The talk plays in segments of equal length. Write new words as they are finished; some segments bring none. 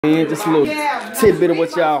And just a little tidbit of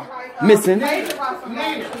what y'all missing.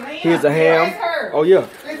 Here's a ham. Oh yeah,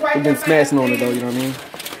 we've been smashing on it though, you know what I mean?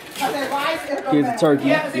 Here's a turkey.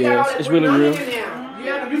 Yes, it's really real.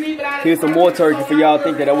 Here's some more turkey for y'all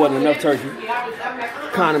think that wasn't enough turkey.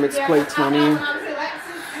 Condiments, plates, you know what I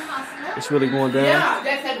mean? It's really going down. Yeah,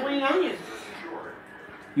 that's that green onion.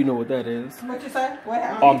 You know what that is. What you say? What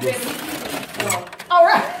happened? All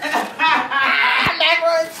right.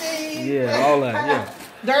 Macaroni and cheese. Yeah, all that, yeah.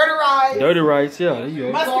 Dirty rice. Dirty rice, yeah. There you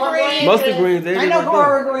go. Mustard greens. Mustard greens, there you go. Ain't no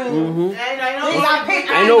collard greens.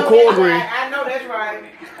 Ain't no collard greens. I know that's right.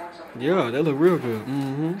 Yeah, that look real good.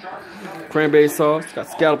 Cranberry sauce. Got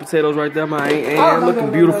scalloped potatoes right there, my aunt.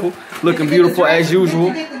 Looking beautiful. Looking beautiful as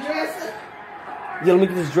usual. Yeah, let me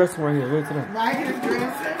get this dressing right here. Where's it at? Right here,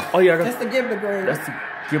 dressing. Oh yeah, I got. That's the giblet gravy. That's the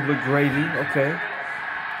giblet gravy. Okay.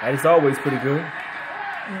 That is always pretty good.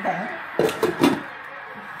 Okay.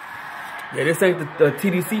 Yeah, this ain't the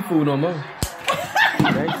TDC food no more.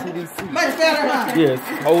 That ain't TDC. Much better, huh? Yes,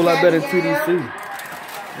 a whole lot better than TDC.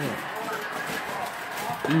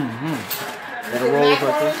 The macaroni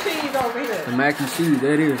and cheese over here. The mac and cheese,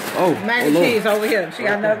 that is. Oh, mac and cheese over here. She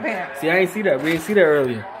got another pan. See, I ain't see that. We didn't see that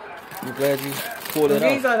earlier. I'm glad you pulled it out.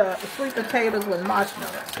 These are the sweet potatoes with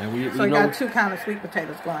marshmallows. And we so you got two kinds of sweet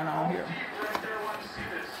potatoes going on here.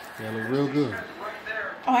 Yeah, look real good.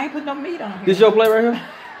 Oh, I ain't put no meat on here. This your plate right here?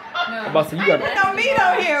 No. About to, you got put no meat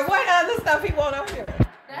on here. What other stuff he want on here?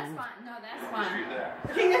 That's fine. No, that's fine.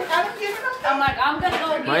 I'm like, I'm gonna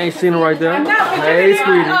go get I ain't seen it right there. No, hey,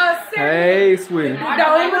 sweetie. Hey, sweetie.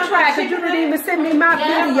 Don't even try, because you didn't even send me my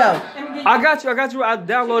video. I got you. I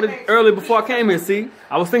downloaded early before I came here, see?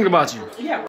 I was thinking about you. Yeah.